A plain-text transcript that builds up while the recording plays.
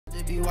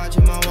Be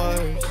watching my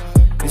words.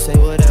 You say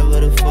whatever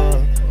the fuck.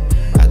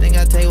 I think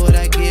I take what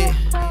I get.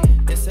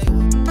 They say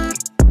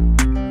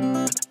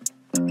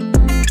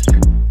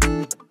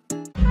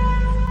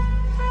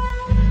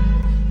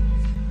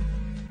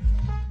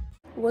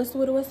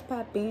What's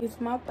poppin'? It's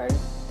my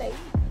birthday,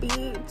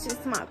 bitch.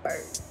 It's my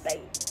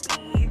birthday,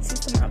 bitch.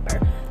 It's my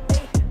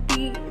birthday,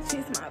 bitch.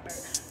 It's my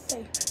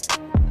birthday.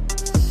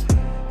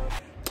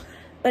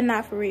 But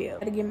not for real.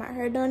 Gotta get my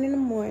hair done in the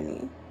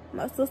morning.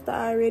 My sister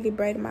already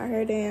braided my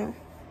hair down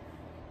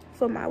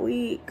for my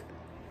wig.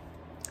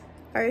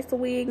 Or it's a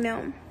wig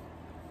now.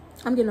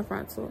 I'm getting a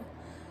front tour.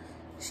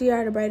 She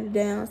already braided it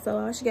down, so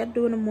all she got to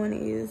do in the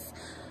morning is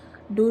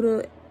do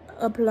the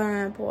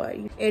applying part.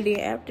 And then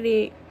after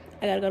that,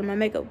 I gotta go to my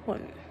makeup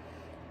appointment.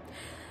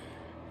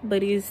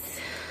 But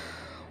it's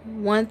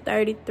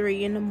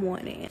 1:33 in the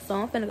morning, so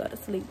I'm finna go to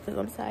sleep because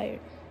I'm tired.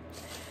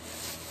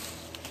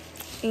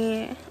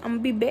 And I'm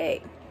gonna be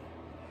back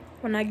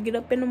when I get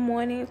up in the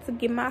morning to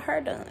get my hair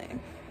done.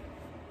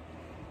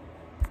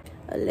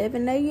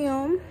 11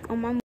 a.m.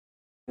 on my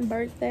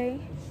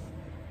birthday,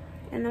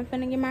 and I'm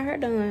finna get my hair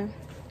done.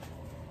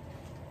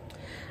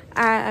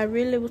 I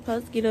really was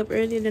supposed to get up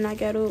earlier than I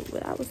got up,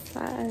 but I was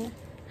tired.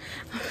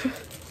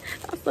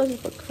 I'm such a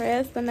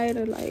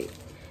procrastinator. Like,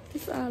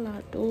 it's all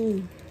I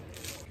do.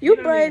 You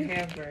braid?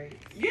 Have braids.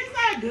 Yes,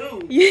 I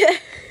do. Yeah.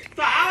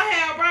 So I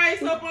have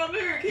braids up on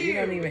here, kid. You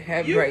don't even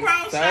have braids. You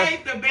crochet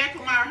the back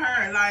of my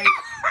hair, like,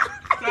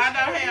 so I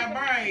don't have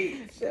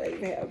braids. She don't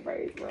even have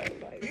braids, bro.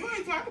 Like, You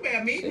ain't talking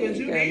about me, She because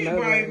you ain't did got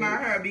no braid my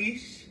braids. hair,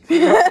 bitch.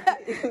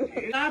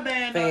 Not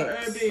bad no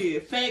Facts.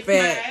 herb. Facts my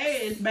Facts.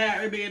 ass bad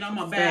herb. I'm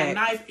gonna buy a Facts.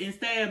 knife and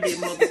stab it,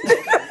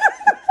 motherfucker.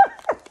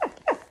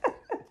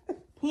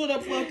 Put a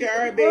fucking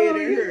herb in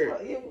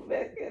her. You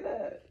back it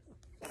up.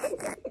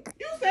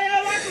 You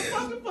sound like a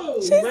fucking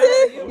fool. She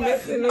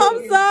said, I'm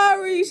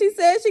sorry. She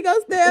said she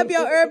gonna stab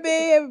your herb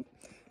bed.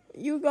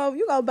 You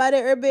go buy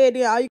that herb bed,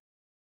 then all you.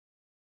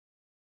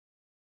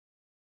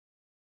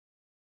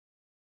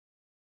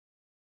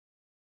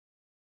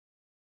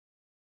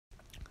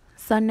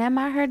 So now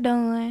my hair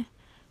done,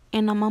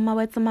 and I'm on my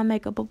way to my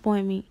makeup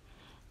appointment.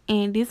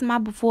 And this is my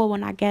before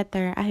when I got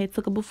there. I had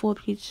took a before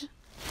picture,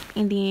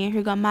 and then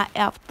here go my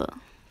after,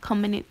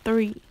 coming in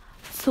 3,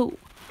 2,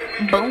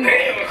 boom.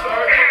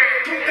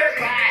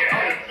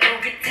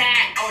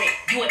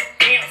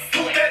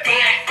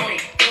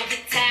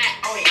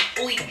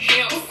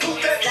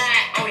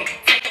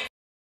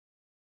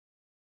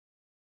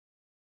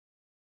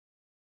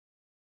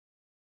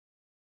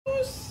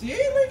 Oh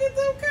shit, look at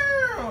them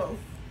girls.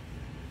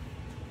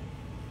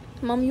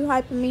 Mom, you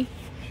hyping me?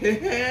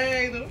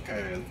 Hey, them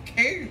girls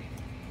cute.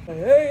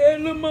 Hey,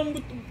 little mom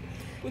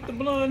with the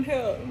blonde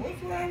hair.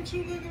 What's wrong with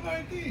you looking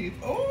like this?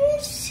 Oh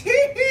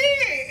shit!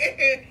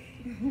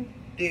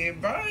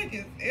 That bike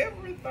is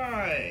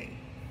everything.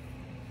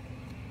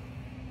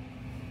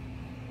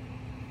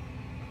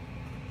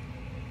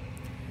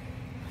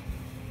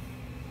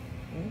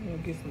 I'm gonna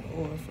get some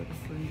oil for the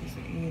freeze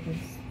and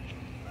ends.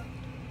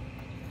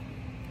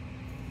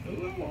 Who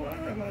ever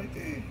ride like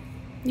that?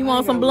 You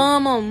want some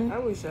blonde, mama? I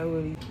wish I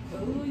would.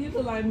 Ooh, you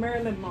look like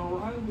Marilyn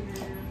Monroe,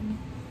 girl.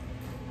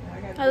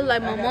 I look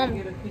like my gotta mama.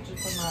 get a picture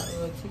for my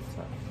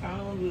TikTok. I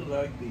don't look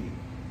like this.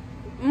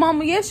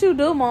 Mama, yes you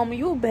do, mama.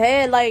 You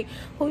bad. Like,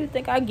 who you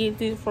think I get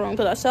this from?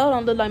 Because I sure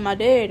don't look like my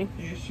daddy.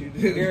 Yes, you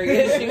do. Girl,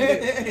 yes, you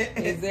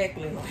do.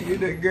 Exactly. You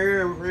the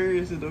girl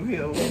version of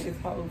him.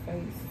 His whole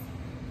face.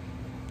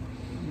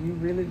 You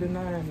really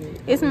denying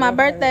it. It's my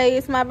birthday.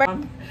 It's my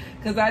birthday.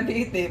 Cause I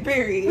did that,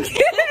 period.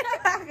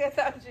 Cause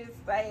I'm just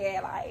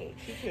saying, like,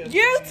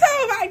 you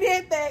too, I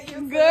did that,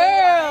 you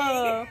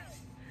Girl.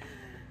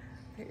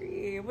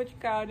 Period. What you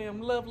call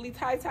them? Lovely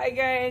tight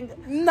gang?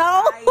 No.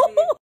 I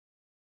did.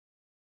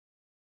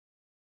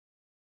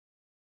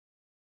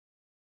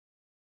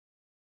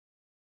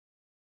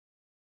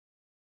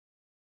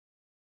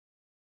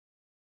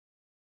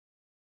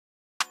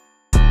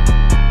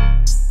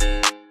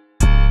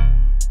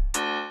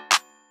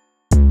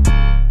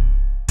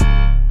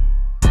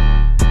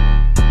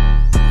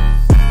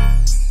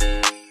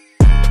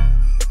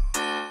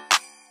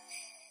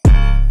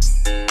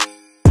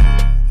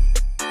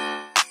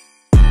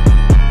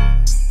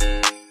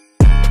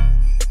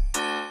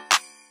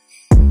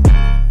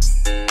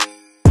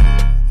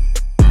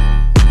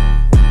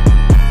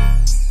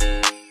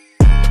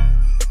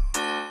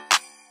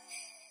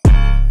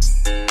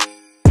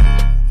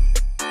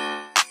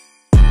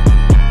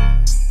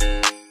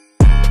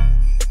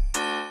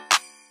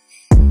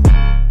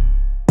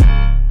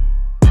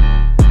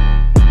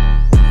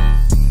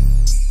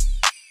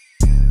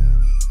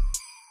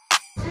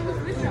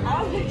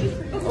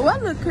 What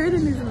the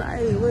curtain is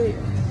like? Wait.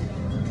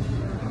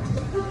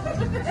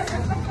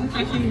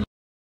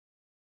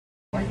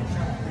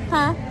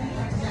 Huh?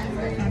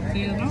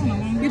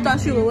 You thought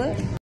she was what?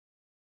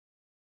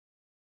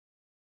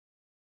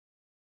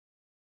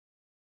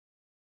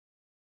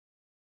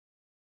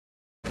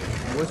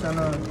 What's your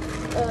name?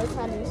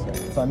 Tanisha.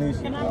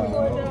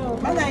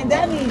 Tanisha. My name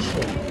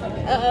Danisha.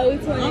 We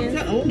twins.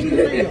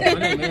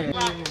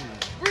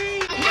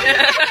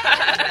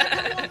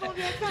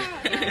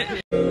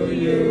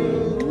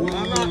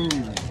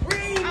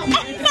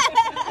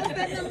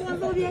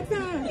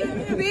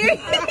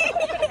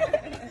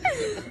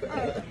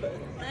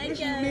 Thank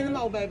you.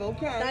 Baby,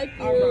 okay? Thank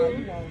you. All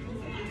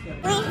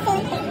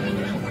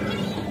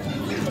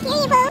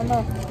right,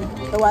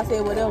 So I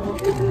said whatever.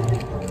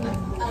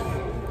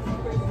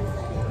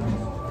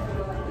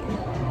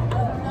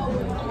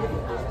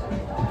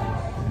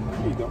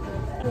 Here you go.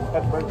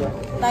 Happy birthday.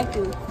 Thank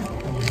you.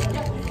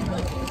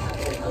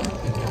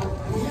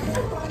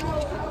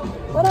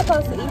 What am I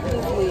supposed to eat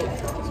this with?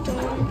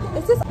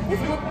 It's just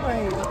it's whipped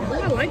cream.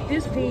 I like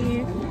this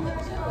pen.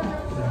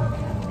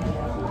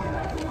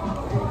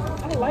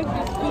 I like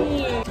this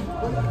pen.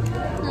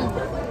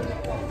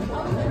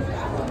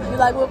 You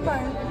like whipped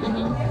cream?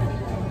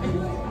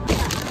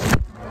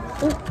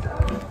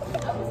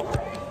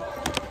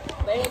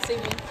 They didn't see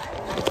me.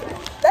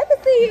 They can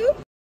see you.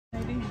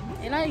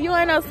 And you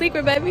ain't no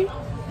secret, baby.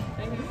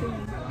 They didn't see me.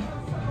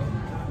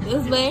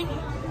 This way.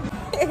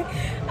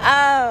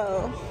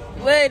 Oh.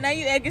 Well, now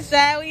you acting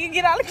shy when you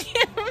get on the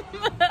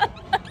camera.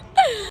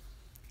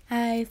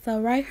 Alright, so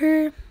right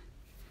here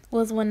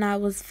was when I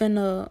was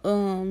finna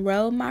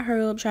roll my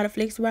hair up, try to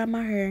flex around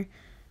my hair.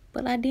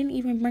 But I didn't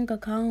even bring a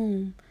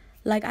comb.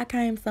 Like, I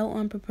came so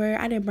unprepared.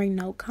 I didn't bring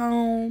no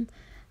comb.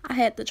 I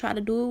had to try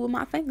to do it with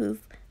my fingers.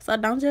 So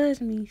don't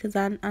judge me, because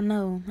I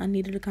know I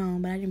needed a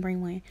comb, but I didn't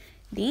bring one.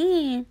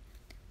 Then,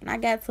 when I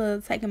got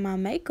to taking my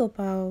makeup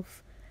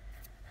off,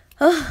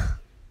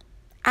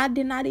 I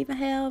did not even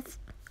have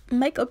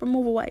makeup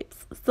removal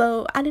wipes.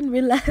 So I didn't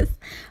realize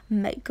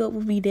makeup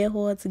would be that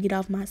hard to get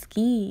off my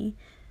skin.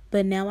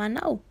 But now I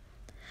know.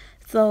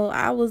 So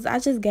I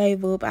just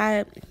gave up.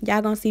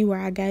 Y'all gonna see where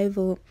I gave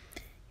up.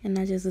 And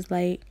I just was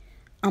like,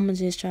 I'm gonna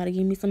just try to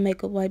give me some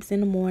makeup wipes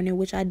in the morning,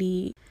 which I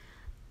did.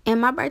 And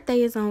my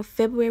birthday is on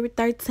February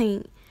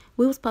 13th.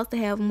 We were supposed to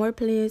have more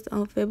plans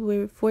on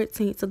February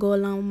 14th to go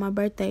along with my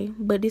birthday.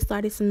 But it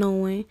started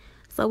snowing.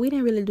 So we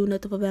didn't really do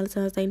nothing for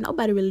Valentine's Day.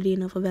 Nobody really did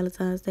nothing for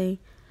Valentine's Day.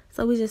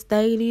 So we just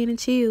stayed in and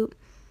chilled.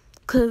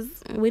 Because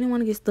we didn't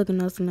want to get stuck in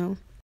no snow.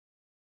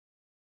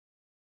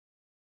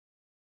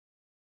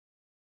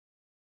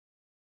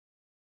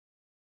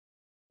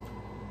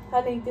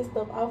 I need this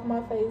stuff off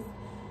my face.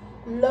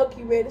 I'm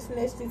lucky ready to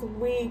snatch this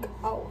wig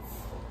off.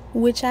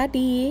 Which I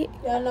did.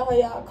 Y'all know how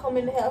y'all come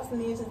in the house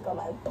and you just go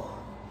like, boom.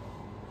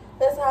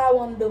 That's how I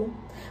want to do.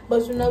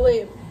 But you know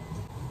what?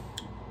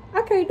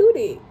 I can't do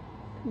that.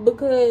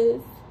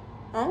 Because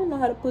I don't know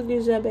how to put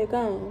this junk back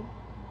on.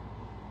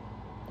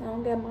 I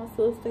don't got my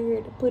sister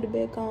here to put it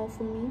back on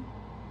for me.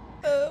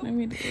 Let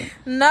me do it.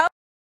 No.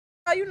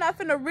 You not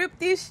finna rip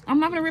this? I'm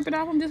not finna rip it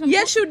off. I'm just.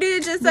 Yes, you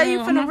did just say you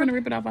finna I'm not finna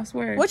rip it off. I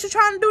swear. What you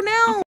trying to do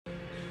now?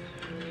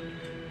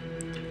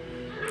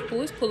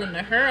 Who is pulling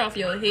the hair off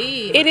your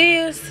head? It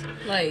is.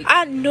 Like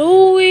I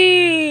knew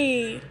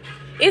it.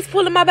 It's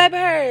pulling my baby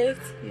hairs.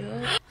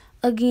 Yeah.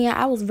 Again,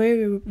 I was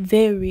very,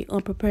 very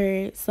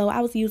unprepared. So I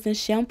was using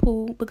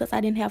shampoo because I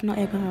didn't have no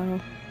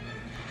alcohol.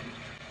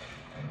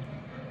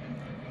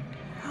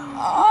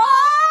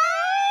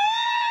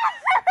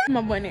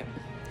 My bunny.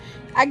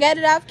 I got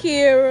it off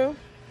Kira.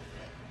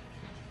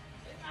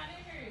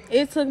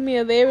 It took me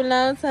a very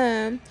long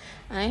time.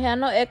 I ain't had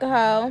no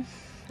alcohol.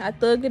 I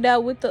thugged it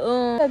out with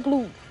the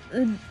glue.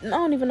 I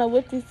don't even know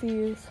what this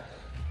is.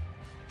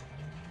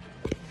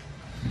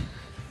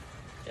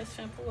 Just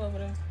shampoo over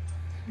there.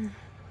 You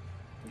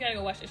gotta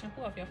go wash the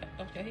shampoo off your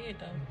head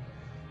though.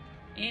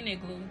 And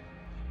that glue.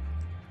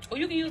 Or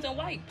you can use the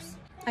wipes.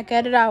 I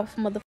got it off,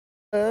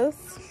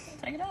 motherfuckers.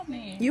 Take it off,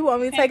 man. You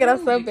want me to take it off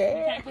so bad?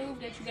 You can't prove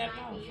that you got it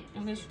off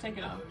unless you take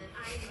it off.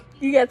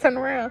 You gotta turn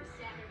around.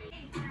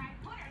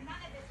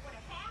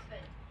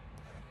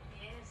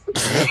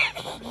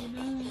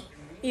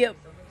 Yep.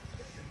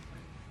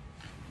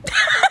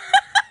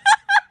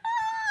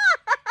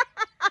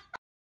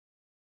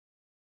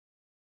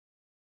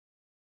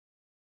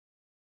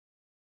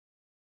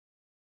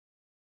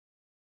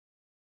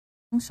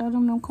 Show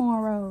them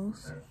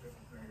cornrows.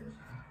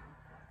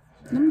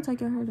 Let me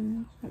take your hair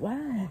down.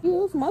 Why? It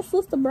was my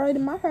sister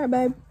braided my hair,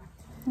 baby.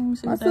 My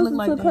sister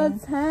like took her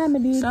time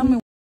and did Show me.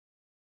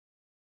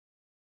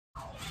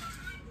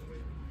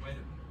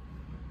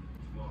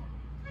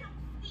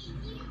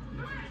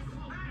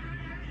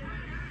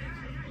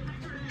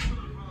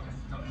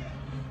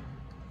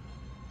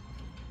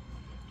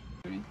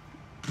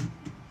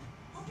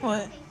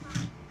 What?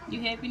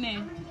 You happy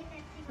now?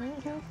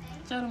 Mm-hmm.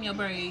 Show them your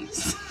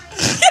braids.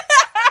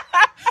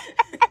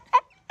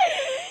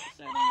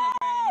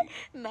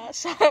 Nah,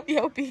 shut up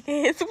your big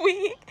ass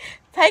wig.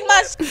 Take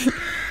my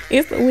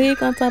it's a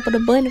wig on top of the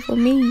bunny for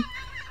me.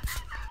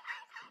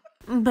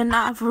 But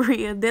not for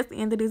real. That's the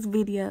end of this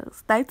video.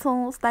 Stay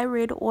tuned, stay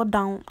ready, or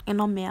don't,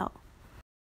 and I'm out.